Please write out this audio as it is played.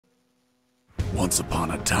Once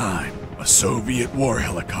upon a time, a Soviet war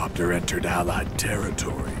helicopter entered Allied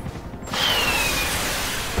territory.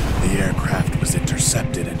 The aircraft was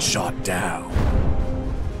intercepted and shot down.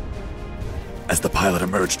 As the pilot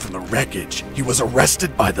emerged from the wreckage, he was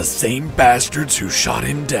arrested by the same bastards who shot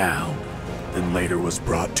him down, then later was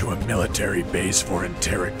brought to a military base for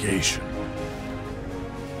interrogation.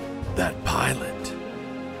 That pilot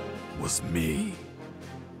was me.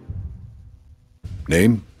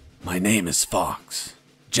 Name? My name is Fox.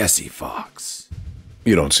 Jesse Fox.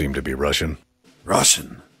 You don't seem to be Russian.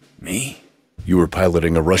 Russian? Me? You were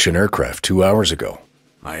piloting a Russian aircraft 2 hours ago.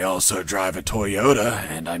 I also drive a Toyota,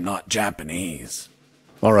 and I'm not Japanese.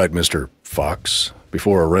 All right, Mr. Fox.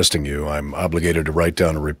 Before arresting you, I'm obligated to write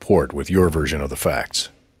down a report with your version of the facts.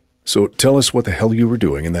 So tell us what the hell you were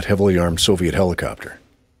doing in that heavily armed Soviet helicopter.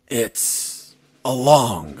 It's a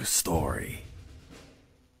long story.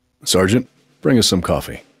 Sergeant, bring us some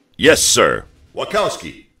coffee. Yes, sir.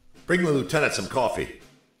 Wachowski, bring the lieutenant some coffee.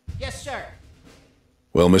 Yes, sir.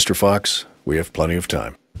 Well, Mr. Fox, we have plenty of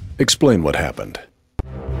time. Explain what happened.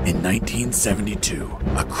 In 1972,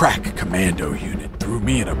 a crack commando unit threw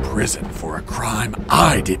me in a prison for a crime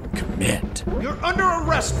I didn't commit. You're under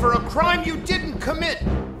arrest for a crime you didn't commit.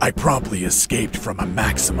 I promptly escaped from a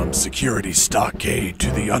maximum-security stockade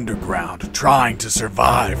to the underground, trying to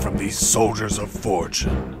survive from these soldiers of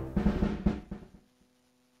fortune.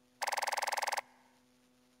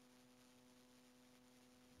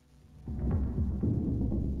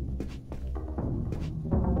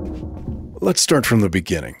 Let's start from the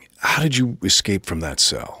beginning. How did you escape from that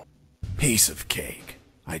cell? Piece of cake.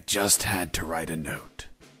 I just had to write a note.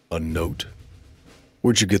 A note?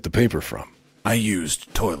 Where'd you get the paper from? I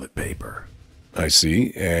used toilet paper. I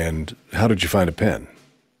see. And how did you find a pen?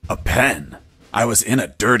 A pen? I was in a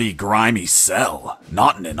dirty, grimy cell,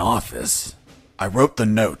 not in an office. I wrote the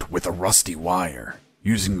note with a rusty wire,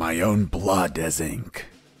 using my own blood as ink.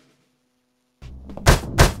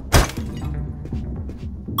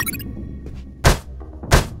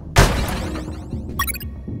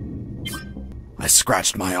 I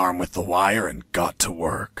scratched my arm with the wire and got to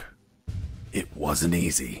work. It wasn't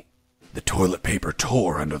easy. The toilet paper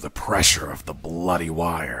tore under the pressure of the bloody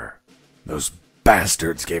wire. Those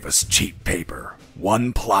bastards gave us cheap paper,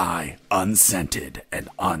 one ply, unscented, and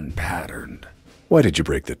unpatterned. Why did you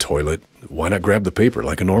break the toilet? Why not grab the paper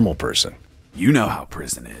like a normal person? You know how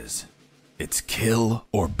prison is. It's kill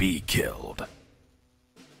or be killed.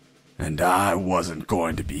 And I wasn't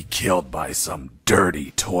going to be killed by some dirty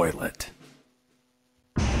toilet.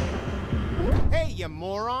 Hey, you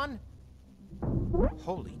moron!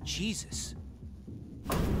 Holy Jesus.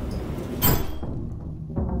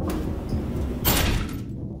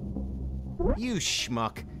 You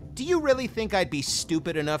schmuck. Do you really think I'd be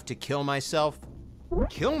stupid enough to kill myself?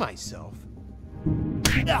 Kill myself?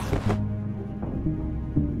 Ugh.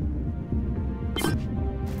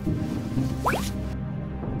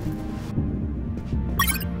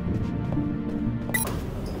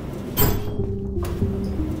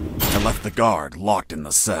 I left the guard locked in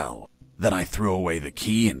the cell. Then I threw away the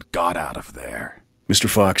key and got out of there. Mr.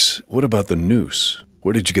 Fox, what about the noose?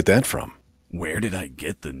 Where did you get that from? Where did I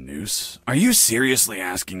get the noose? Are you seriously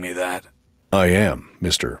asking me that? I am,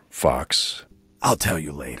 Mr. Fox. I'll tell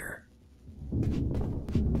you later.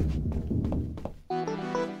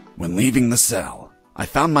 When leaving the cell, I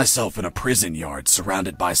found myself in a prison yard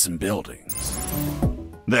surrounded by some buildings.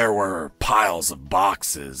 There were piles of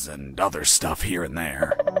boxes and other stuff here and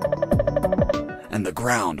there. And the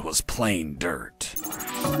ground was plain dirt.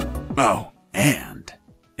 Oh, and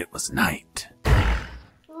it was night.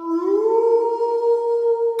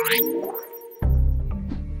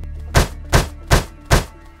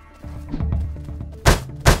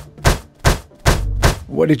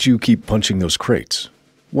 Why did you keep punching those crates?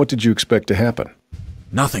 What did you expect to happen?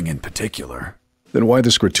 Nothing in particular. Then why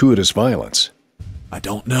this gratuitous violence? I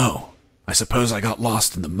don't know. I suppose I got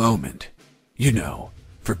lost in the moment. You know,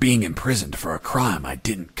 for being imprisoned for a crime I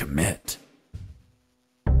didn't commit.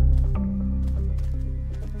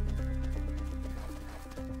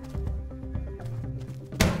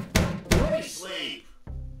 Sleep.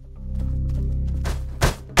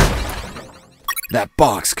 That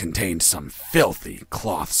box contained some filthy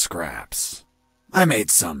cloth scraps. I made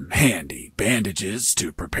some handy bandages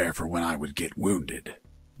to prepare for when I would get wounded.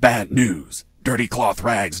 Bad news, dirty cloth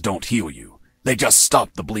rags don't heal you. They just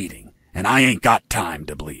stop the bleeding, and I ain't got time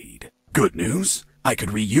to bleed. Good news, I could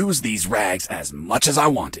reuse these rags as much as I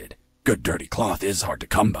wanted. Good dirty cloth is hard to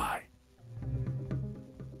come by.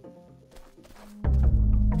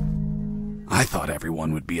 I thought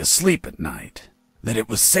everyone would be asleep at night, that it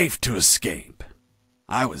was safe to escape.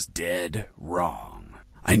 I was dead wrong.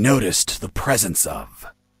 I noticed the presence of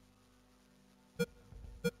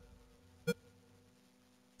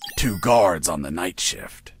 2 guards on the night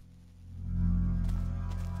shift.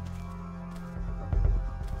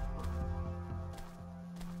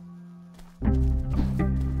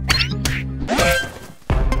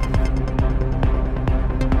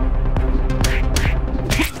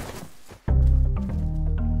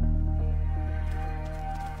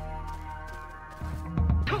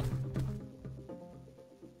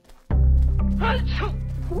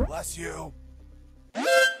 Bless you. I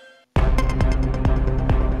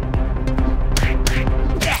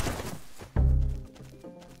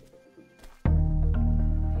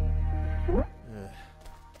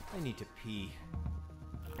need to pee.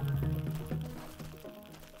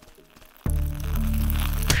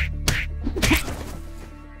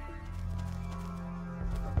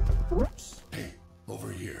 Hey,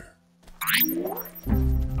 over here.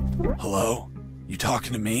 Hello? You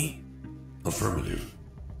talking to me? Affirmative.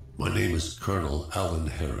 My name is Colonel Alan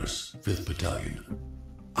Harris, 5th Battalion.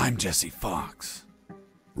 I'm Jesse Fox.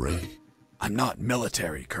 Rank? I'm not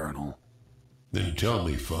military, Colonel. Then tell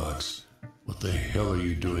me, Fox, what the hell are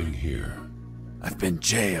you doing here? I've been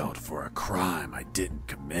jailed for a crime I didn't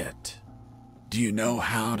commit. Do you know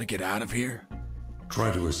how to get out of here?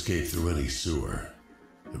 Try to escape through any sewer.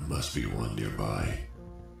 There must be one nearby.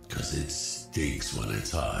 'Cause it stinks when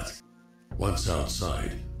it's hot. Once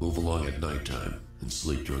outside, move along at nighttime and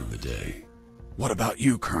sleep during the day. What about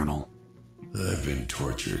you, Colonel? I've been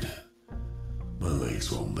tortured. My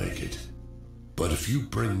legs won't make it. But if you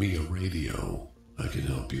bring me a radio, I can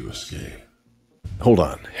help you escape. Hold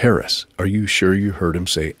on, Harris. Are you sure you heard him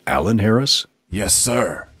say Alan Harris? Yes,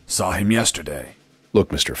 sir. Saw him yesterday. Look,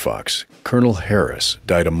 Mr. Fox, Colonel Harris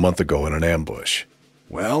died a month ago in an ambush.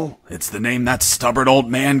 Well, it's the name that stubborn old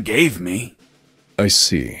man gave me. I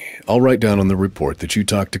see. I'll write down on the report that you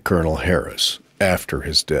talked to Colonel Harris after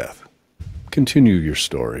his death. Continue your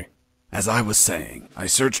story. As I was saying, I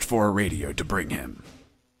searched for a radio to bring him.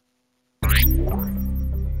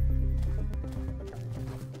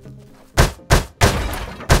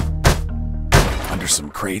 Under some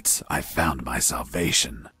crates, I found my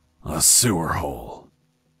salvation. A sewer hole.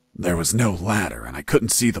 There was no ladder and I couldn't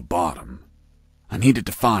see the bottom. I needed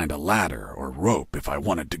to find a ladder or rope if I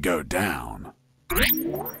wanted to go down.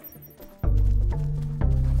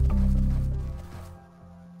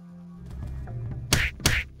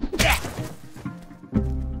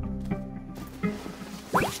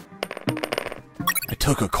 I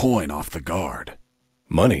took a coin off the guard.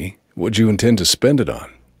 Money? What'd you intend to spend it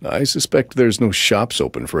on? I suspect there's no shops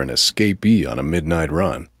open for an escapee on a midnight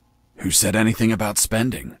run. Who said anything about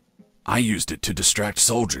spending? I used it to distract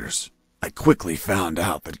soldiers. I quickly found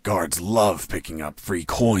out that guards love picking up free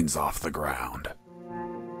coins off the ground.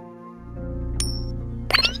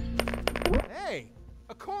 Hey,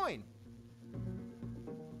 a coin.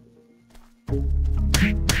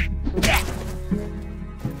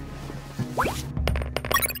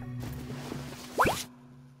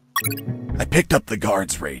 I picked up the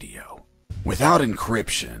guard's radio. Without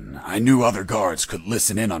encryption, I knew other guards could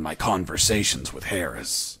listen in on my conversations with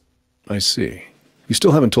Harris. I see. You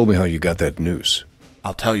still haven't told me how you got that noose.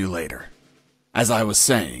 I'll tell you later. As I was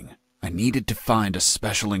saying, I needed to find a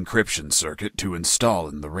special encryption circuit to install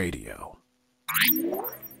in the radio.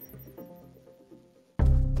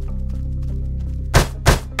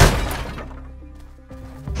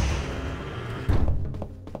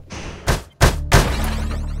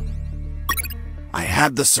 I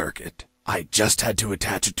had the circuit. I just had to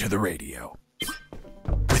attach it to the radio.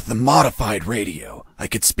 With the modified radio, I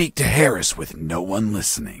could speak to Harris with no one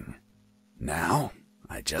listening. Now,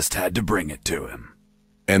 I just had to bring it to him.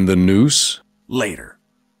 And the noose? Later.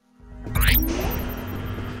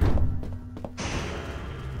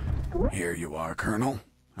 Here you are, Colonel.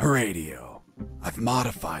 A radio. I've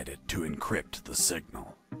modified it to encrypt the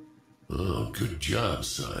signal. Oh, good job,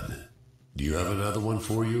 son. Do you have another one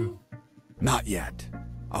for you? Not yet.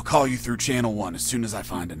 I'll call you through Channel 1 as soon as I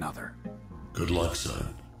find another. Good luck,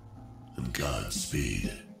 son. And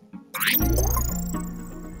Godspeed.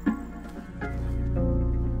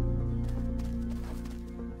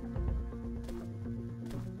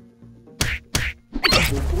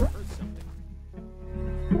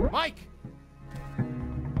 Mike!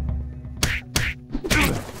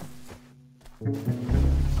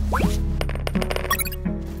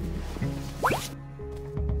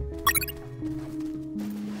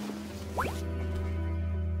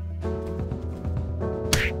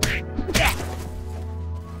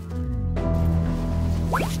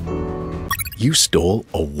 You stole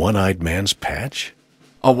a one-eyed man's patch?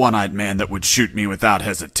 A one-eyed man that would shoot me without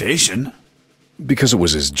hesitation. Because it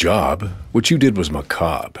was his job. What you did was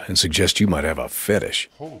macabre and suggest you might have a fetish.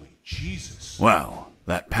 Holy Jesus. Well,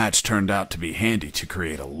 that patch turned out to be handy to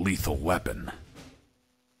create a lethal weapon.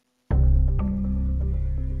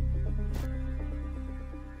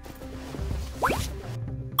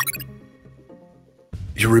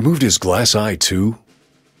 You removed his glass eye, too?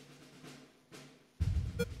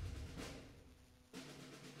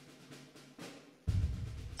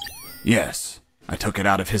 Yes, I took it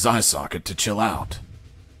out of his eye socket to chill out.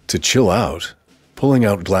 To chill out? Pulling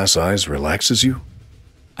out glass eyes relaxes you?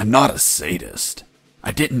 I'm not a sadist.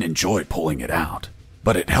 I didn't enjoy pulling it out,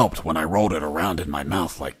 but it helped when I rolled it around in my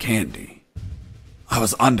mouth like candy. I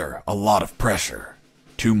was under a lot of pressure,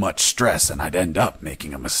 too much stress, and I'd end up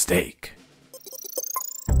making a mistake.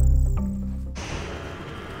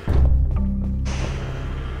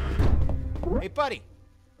 Hey, buddy.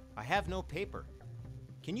 I have no paper.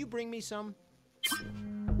 Can you bring me some?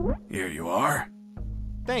 Here you are.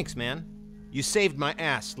 Thanks, man. You saved my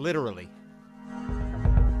ass, literally.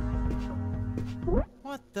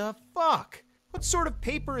 What the fuck? What sort of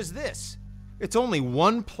paper is this? It's only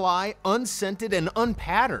one ply, unscented, and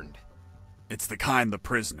unpatterned. It's the kind the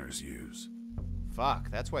prisoners use.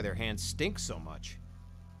 Fuck, that's why their hands stink so much.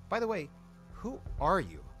 By the way, who are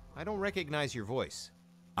you? I don't recognize your voice.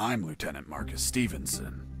 I'm Lieutenant Marcus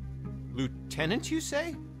Stevenson. Lieutenant, you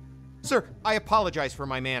say? Sir, I apologize for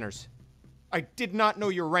my manners. I did not know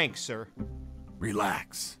your rank, sir.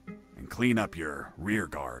 Relax, and clean up your rear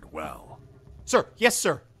guard well. Sir, yes,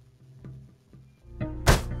 sir.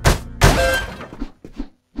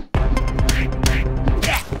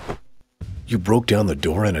 You broke down the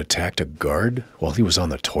door and attacked a guard while he was on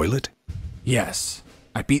the toilet? Yes,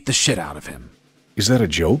 I beat the shit out of him. Is that a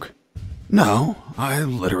joke? No, I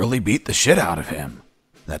literally beat the shit out of him.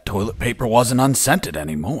 That toilet paper wasn't unscented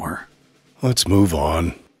anymore. Let's move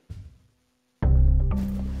on.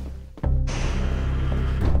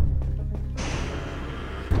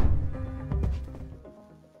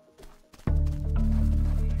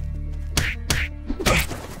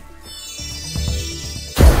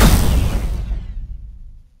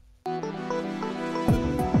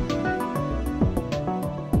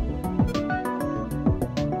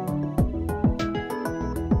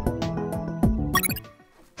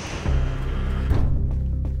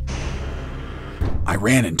 I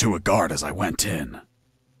ran into a guard as I went in.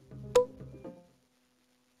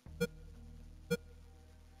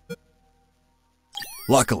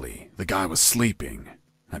 Luckily, the guy was sleeping.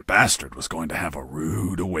 That bastard was going to have a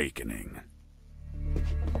rude awakening.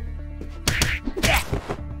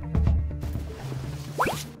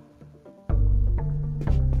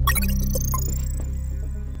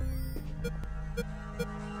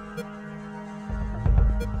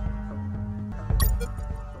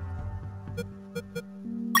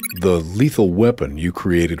 The lethal weapon you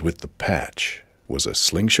created with the patch was a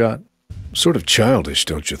slingshot? Sort of childish,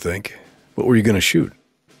 don't you think? What were you going to shoot?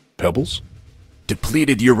 Pebbles?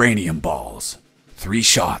 Depleted uranium balls. 3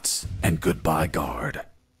 shots, and goodbye guard.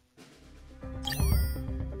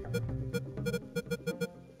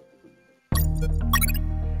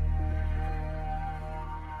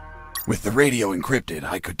 With the radio encrypted,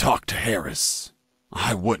 I could talk to Harris.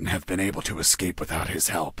 I wouldn't have been able to escape without his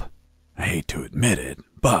help. I hate to admit it,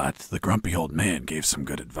 but the grumpy old man gave some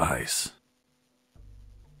good advice.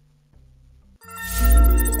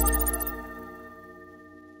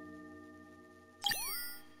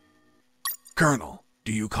 Colonel,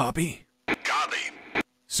 do you copy? Copy.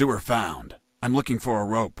 Sewer found. I'm looking for a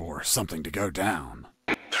rope or something to go down.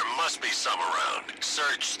 There must be some around.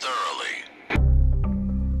 Search thoroughly.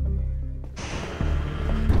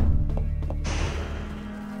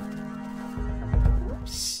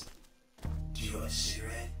 Psst. Do you want a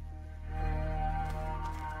cigarette?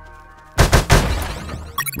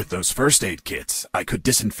 With those first aid kits, I could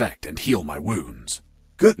disinfect and heal my wounds.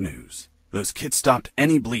 Good news. Those kits stopped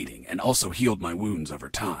any bleeding and also healed my wounds over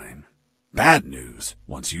time. Bad news.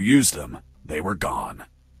 Once you used them, they were gone.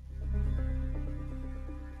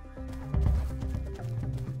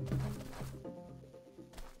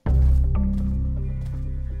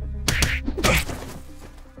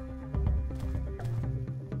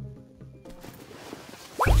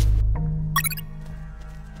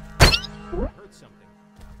 Heard something.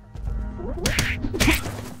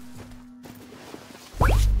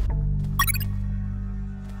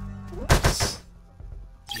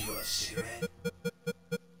 Do you want a cigarette?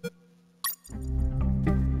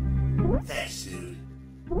 Thanks, dude.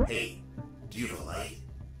 Hey, do you have a light?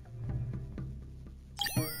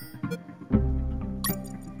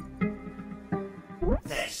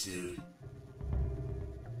 Thanks, dude.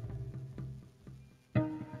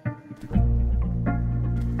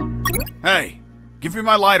 Hey, give me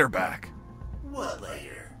my lighter back. What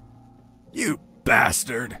later? You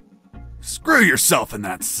bastard. Screw yourself in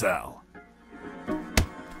that cell.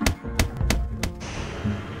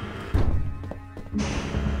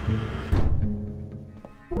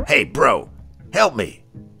 Hey, bro, help me.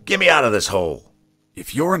 Get me out of this hole.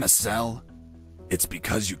 If you're in a cell, it's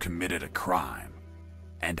because you committed a crime.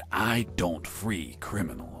 And I don't free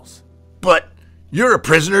criminals. But you're a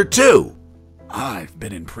prisoner too. I've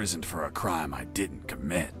been imprisoned for a crime I didn't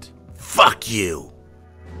commit. Fuck you.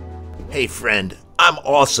 Hey, friend, I'm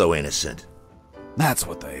also innocent. That's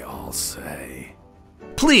what they all say.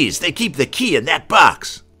 Please, they keep the key in that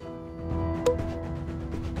box.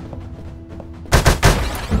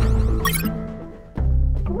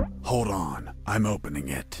 Hold on, I'm opening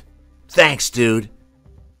it. Thanks, dude.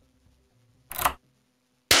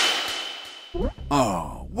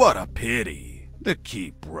 Oh, what a pity. The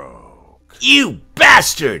key broke. You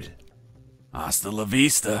bastard! Hasta la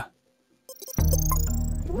vista.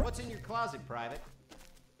 What's in your closet, Private?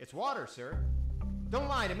 It's water, sir. Don't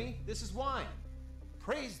lie to me. This is wine.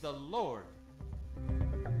 Praise the Lord.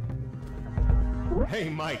 Hey,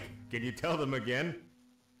 Mike, can you tell them again?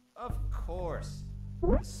 Of course.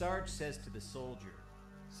 The Sarge says to the soldier,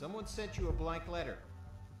 someone sent you a blank letter.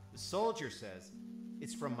 The soldier says,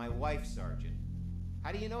 it's from my wife, Sergeant.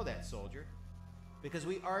 How do you know that, soldier? Because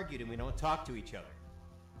we argued and we don't talk to each other.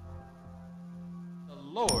 The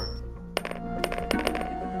Lord.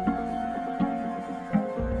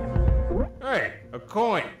 Hey, a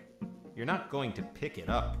coin. You're not going to pick it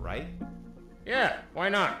up, right? Yeah, why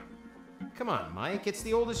not? Come on, Mike. It's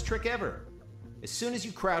the oldest trick ever. As soon as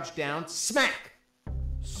you crouch down, smack!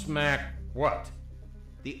 Smack what?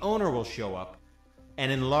 The owner will show up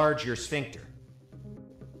and enlarge your sphincter.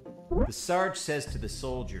 The Sarge says to the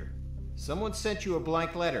soldier, someone sent you a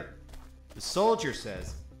blank letter. The soldier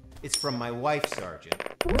says, it's from my wife, Sergeant.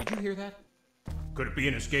 Did you hear that? Could it be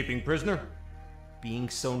an escaping prisoner? Being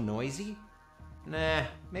so noisy? Nah,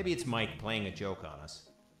 maybe it's Mike playing a joke on us.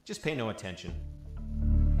 Just pay no attention.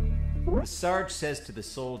 The Sarge says to the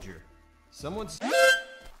soldier, someone's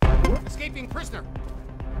Escaping prisoner!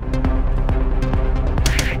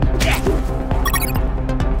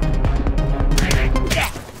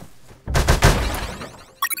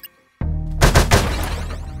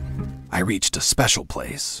 I reached a special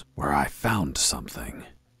place where I found something.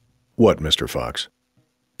 What, Mr. Fox?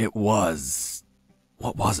 It was...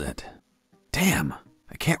 what was it? Damn,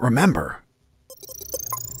 I can't remember.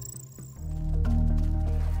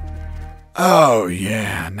 Oh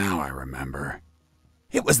yeah, now I remember.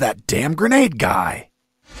 It was that damn grenade guy.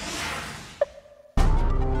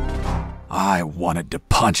 I wanted to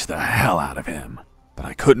punch the hell out of him, but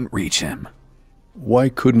I couldn't reach him. Why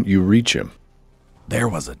couldn't you reach him? There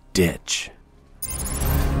was a ditch.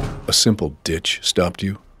 A simple ditch stopped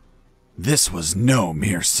you? This was no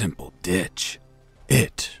mere simple ditch.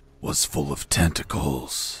 It was full of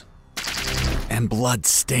tentacles and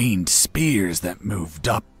blood-stained spears that moved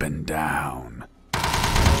up and down,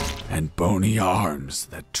 and bony arms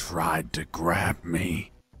that tried to grab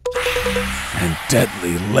me, and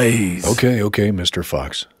deadly lays. Okay, Mr.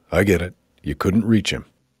 Fox. I get it. You couldn't reach him.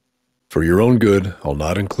 For your own good, I'll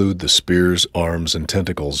not include the spears, arms, and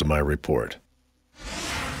tentacles in my report.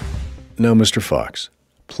 Now, Mr. Fox,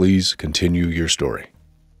 please continue your story.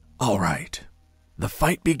 All right. The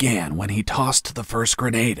fight began when he tossed the first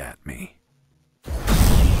grenade at me.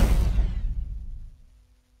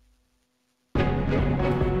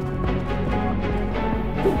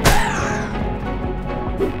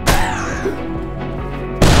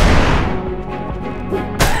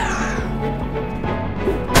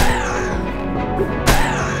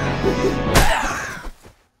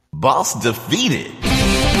 Boss defeated.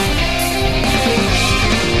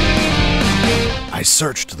 I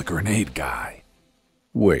searched the grenade guy.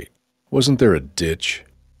 Wait, wasn't there a ditch?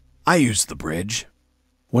 I used the bridge.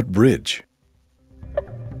 What bridge?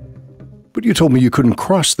 But you told me you couldn't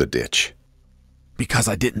cross the ditch. Because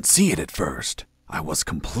I didn't see it at first. I was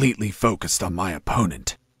completely focused on my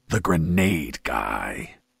opponent, the grenade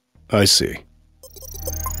guy. I see.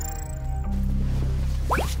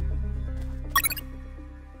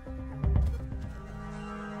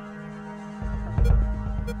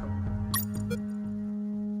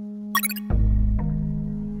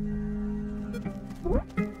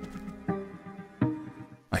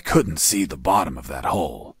 I couldn't see the bottom of that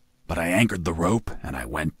hole, but I anchored the rope and I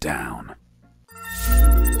went down.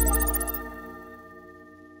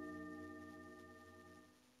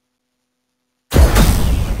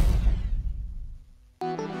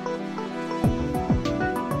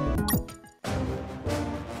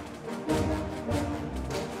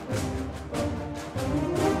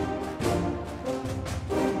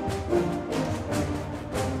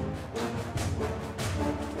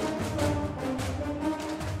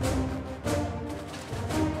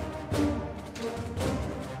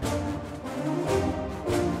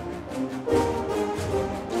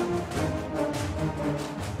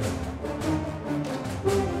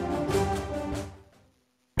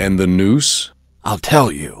 And the noose? I'll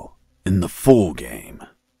tell you in the full game.